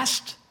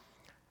past,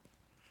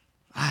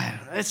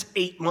 it's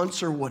 8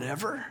 months or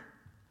whatever,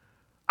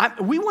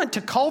 we went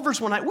to Culver's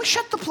one night. We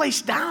shut the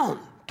place down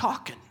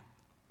talking.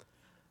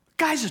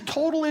 Guy's a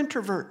total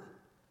introvert.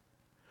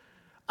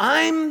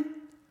 I'm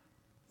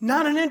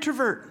not an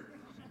introvert.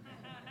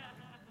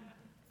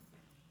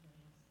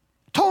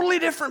 Totally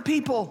different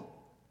people.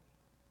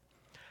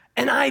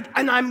 And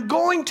I'm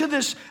going to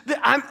this.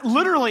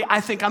 I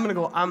think I'm going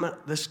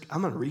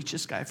to reach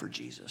this guy for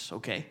Jesus.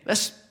 Okay,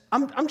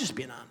 I'm just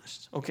being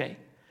honest. Okay,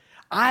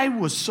 I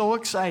was so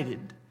excited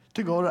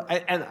to go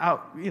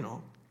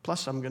to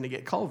Plus, I'm going to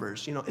get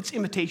Culver's. It's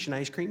imitation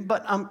ice cream,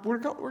 but we're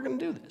going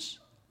to do this.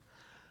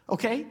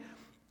 Okay.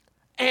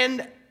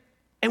 And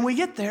we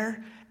get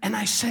there, and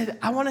I said,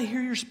 I want to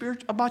hear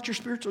about your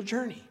spiritual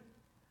journey.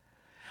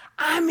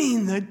 I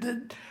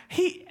mean,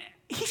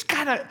 he's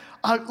got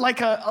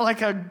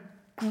a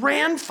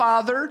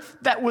grandfather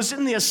that was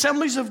in the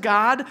Assemblies of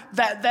God.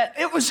 That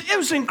it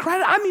was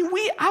incredible. I mean,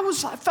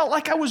 I felt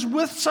like I was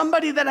with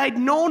somebody that I'd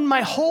known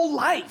my whole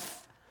life.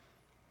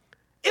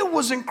 It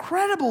was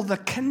incredible, the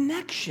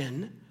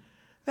connection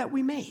that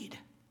we made.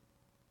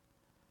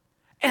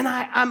 And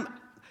I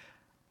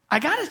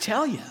got to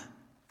tell you,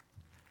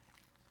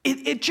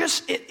 it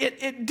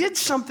did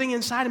something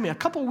inside of me. A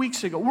couple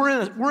weeks ago,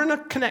 we're in a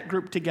Connect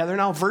group together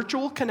now,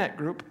 virtual Connect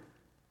group,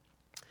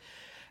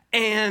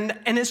 and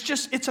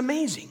it's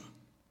amazing.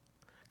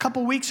 A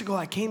couple weeks ago,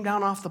 I came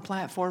down off the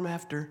platform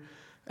after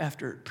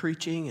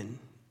preaching, and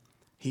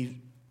he's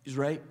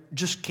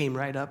just came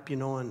right up,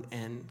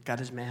 and got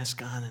his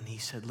mask on, and he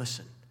said,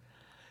 "Listen,"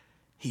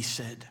 he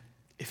said,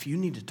 "if you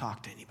need to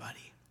talk to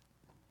anybody,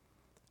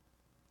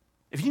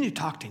 I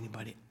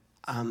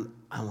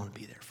want to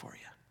be there for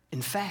you."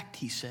 In fact,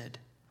 he said,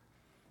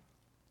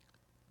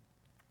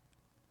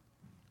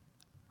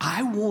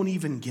 "I won't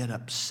even get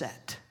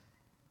upset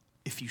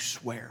if you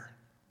swear."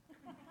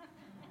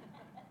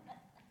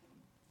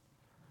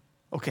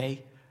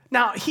 Okay?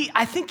 Now,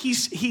 I think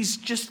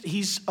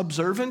he's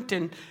observant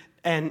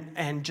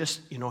and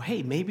just,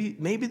 hey,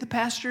 maybe the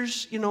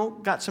pastor's,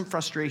 got some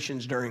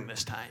frustrations during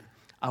this time.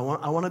 I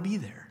want to be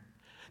there.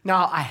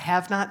 Now, I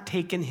have not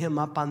taken him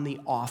up on the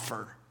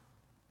offer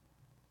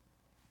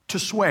to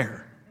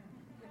swear,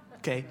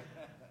 okay?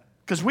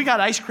 Because we got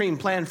ice cream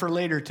planned for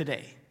later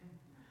today.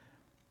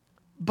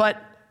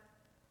 But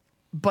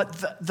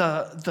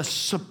the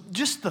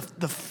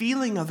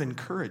feeling of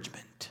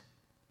encouragement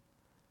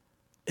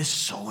is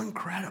so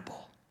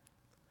incredible.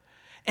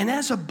 And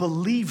as a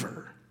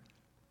believer,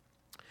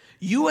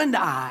 you and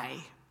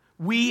I,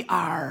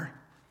 we're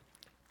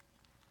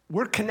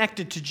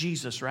connected to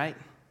Jesus, right?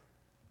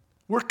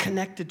 We're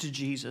connected to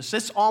Jesus.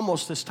 It's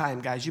almost this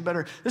time, guys.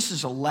 This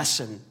is a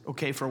lesson,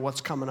 okay, for what's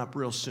coming up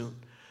real soon.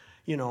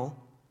 You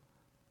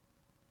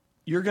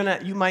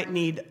might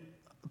need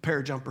pair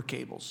of jumper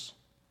cables.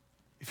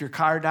 If your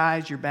car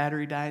dies, your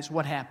battery dies,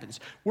 what happens?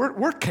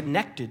 We're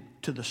connected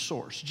to the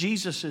source.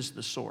 Jesus is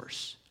the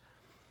source.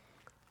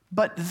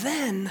 But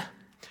then,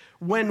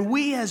 when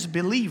we as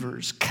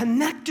believers,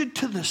 connected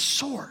to the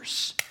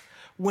source,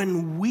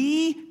 when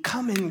we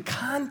come in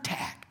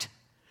contact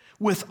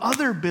with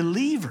other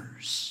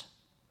believers,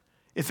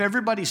 if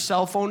everybody's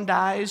cell phone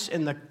dies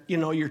and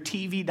your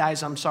TV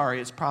dies, I'm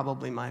sorry, it's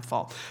probably my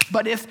fault.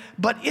 But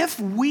if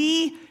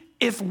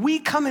we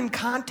come in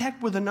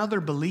contact with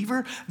another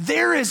believer,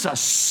 there is a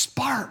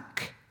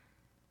spark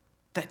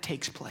that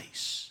takes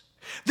place.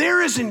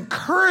 There is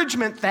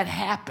encouragement that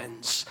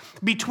happens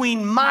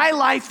between my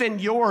life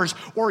and yours,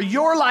 or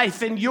your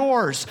life and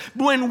yours.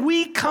 When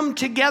we come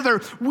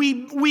together,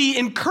 we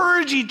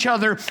encourage each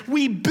other,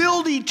 we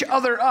build each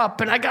other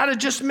up. And I got to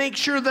just make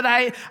sure that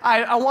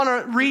I want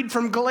to read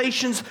from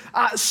Galatians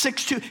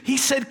 6:2. He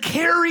said,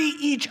 carry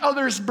each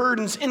other's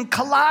burdens. In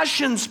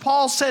Colossians,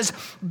 Paul says,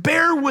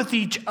 bear with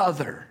each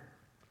other.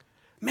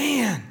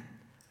 Man,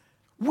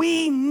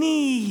 we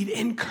need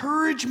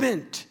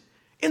encouragement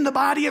in the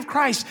body of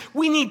Christ.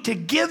 We need to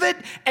give it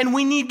and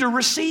we need to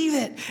receive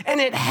it.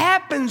 And it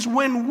happens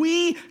when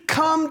we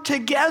come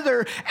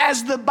together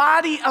as the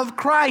body of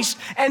Christ.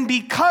 And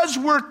because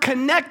we're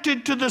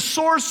connected to the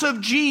source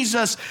of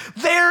Jesus,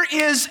 there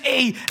is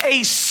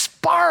a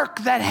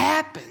spark that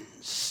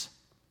happens.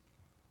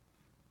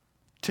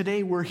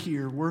 Today we're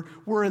here.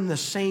 We're in the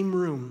same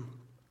room.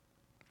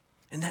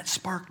 And that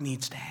spark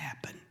needs to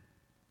happen.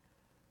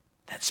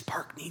 That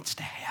spark needs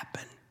to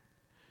happen.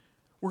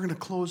 We're going to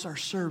close our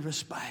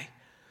service by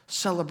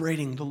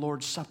celebrating the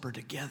Lord's Supper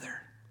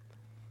together.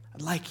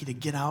 I'd like you to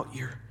get out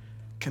your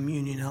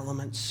communion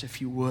elements,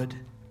 if you would.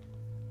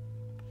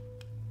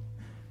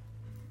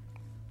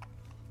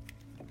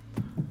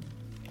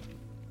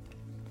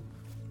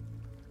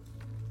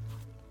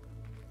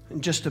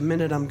 In just a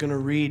minute, I'm going to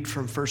read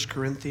from 1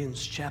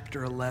 Corinthians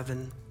chapter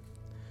 11.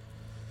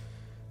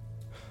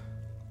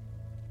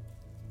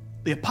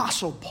 The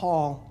Apostle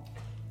Paul,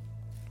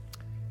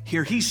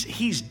 here,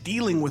 he's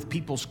dealing with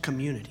people's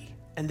community,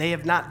 and they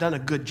have not done a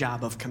good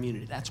job of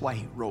community. That's why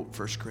he wrote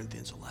 1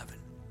 Corinthians 11.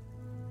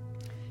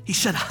 He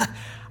said,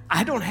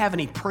 I don't have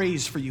any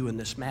praise for you in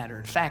this matter.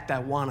 In fact, I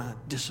want to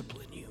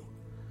discipline you.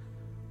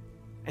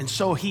 And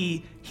so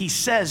he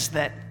says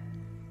that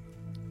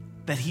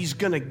he's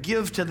going to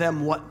give to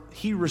them what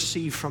he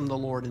received from the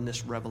Lord in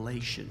this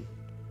revelation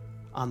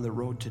on the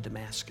road to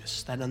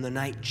Damascus, that on the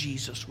night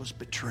Jesus was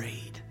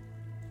betrayed,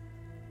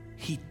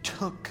 he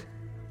took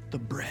the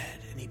bread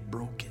and he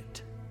broke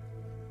it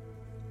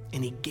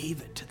and he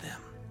gave it to them.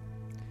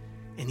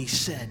 And he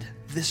said,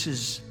 this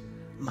is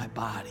my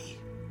body,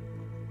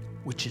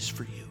 which is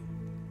for you.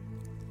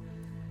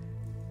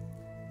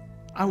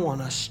 I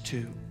want us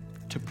to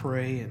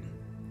pray and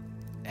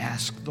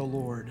ask the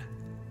Lord.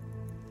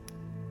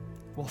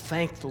 Well,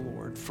 thank the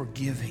Lord for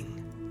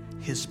giving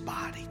his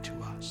body to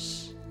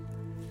us.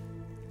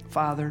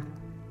 Father,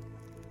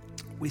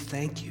 we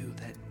thank you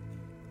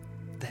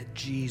that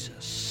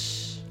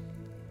Jesus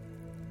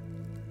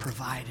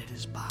provided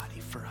his body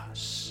for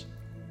us.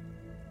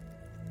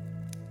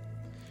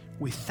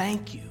 We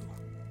thank you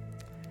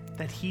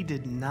that he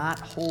did not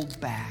hold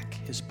back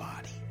his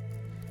body,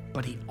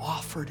 but he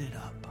offered it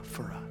up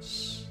for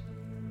us.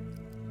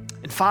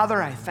 And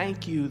Father, I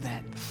thank you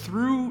that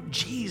through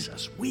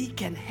Jesus, we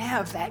can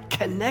have that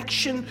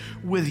connection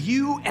with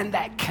you and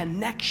that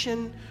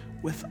connection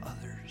with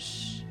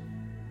others.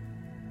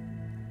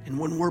 And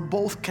when we're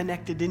both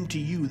connected into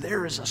you,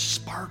 there is a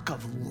spark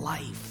of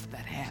life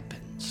that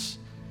happens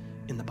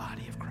in the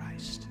body of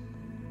Christ.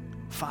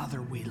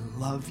 Father, we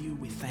love you.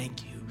 We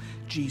thank you.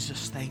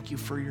 Jesus, thank you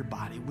for your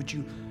body. Would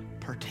you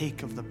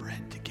partake of the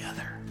bread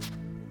together?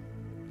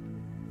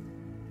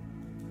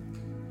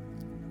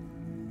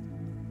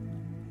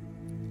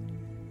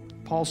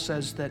 Paul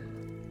says that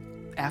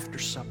after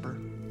supper,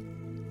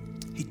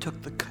 he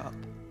took the cup,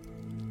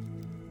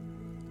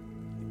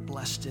 he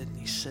blessed it, and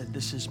he said,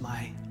 this is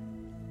my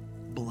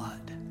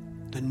blood,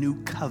 the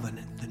new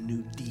covenant, the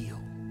new deal.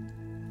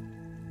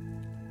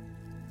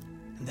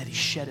 And that he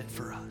shed it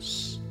for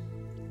us.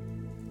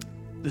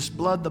 This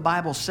blood, the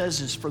Bible says,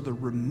 is for the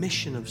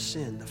remission of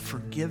sin, the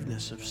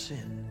forgiveness of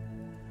sin.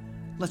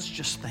 Let's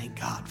just thank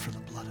God for the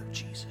blood of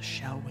Jesus,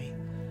 shall we?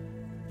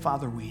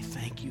 Father, we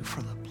thank you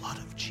for the blood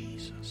of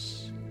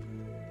Jesus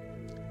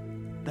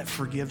that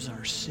forgives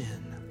our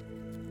sin,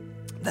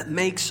 that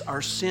makes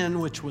our sin,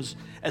 which was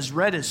as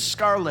red as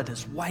scarlet,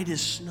 as white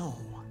as snow.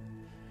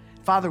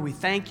 Father, we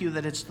thank you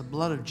that it's the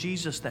blood of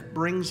Jesus that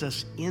brings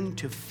us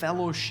into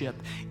fellowship,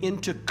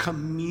 into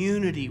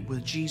community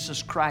with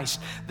Jesus Christ,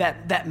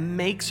 that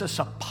makes us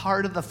a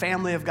part of the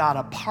family of God,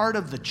 a part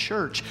of the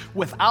church.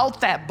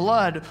 Without that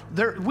blood,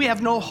 we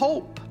have no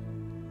hope.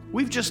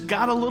 We've just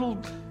got a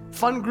little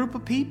fun group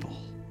of people.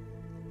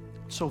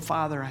 So,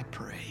 Father, I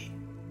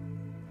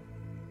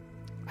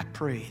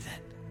pray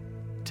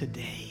that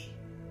today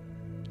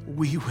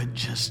we would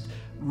just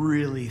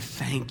really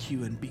thank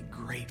you and be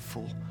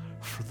grateful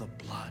for the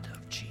blood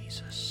of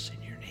Jesus.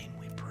 In your name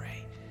we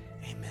pray.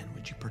 Amen.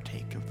 would you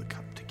partake of the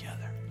cup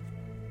together?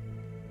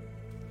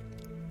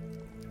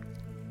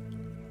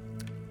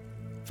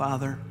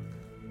 Father,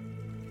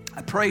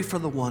 I pray for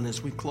the one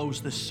as we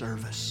close this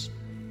service.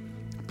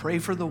 I pray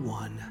for the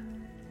one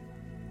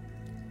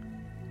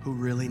who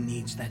really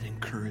needs that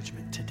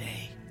encouragement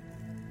today.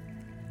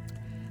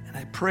 And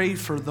I pray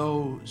for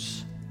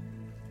those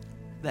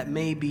that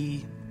may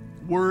be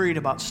worried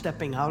about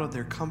stepping out of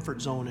their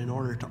comfort zone in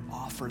order to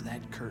offer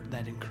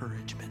that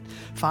encouragement.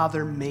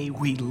 Father, may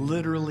we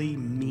literally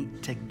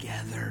meet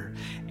together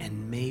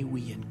and may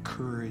we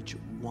encourage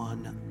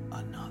one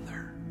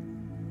another.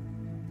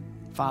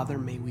 Father,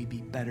 may we be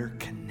better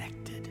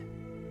connected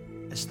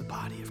as the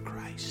body of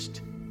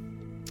Christ.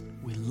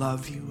 We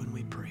love you and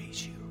we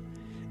praise you.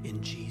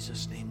 In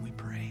Jesus' name we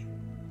pray.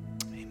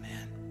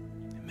 Amen.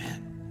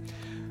 Amen.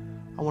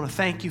 I want to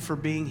thank you for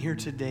being here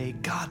today.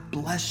 God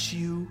bless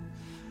you.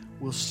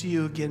 We'll see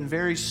you again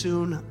very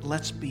soon.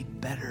 Let's be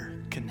better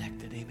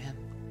connected.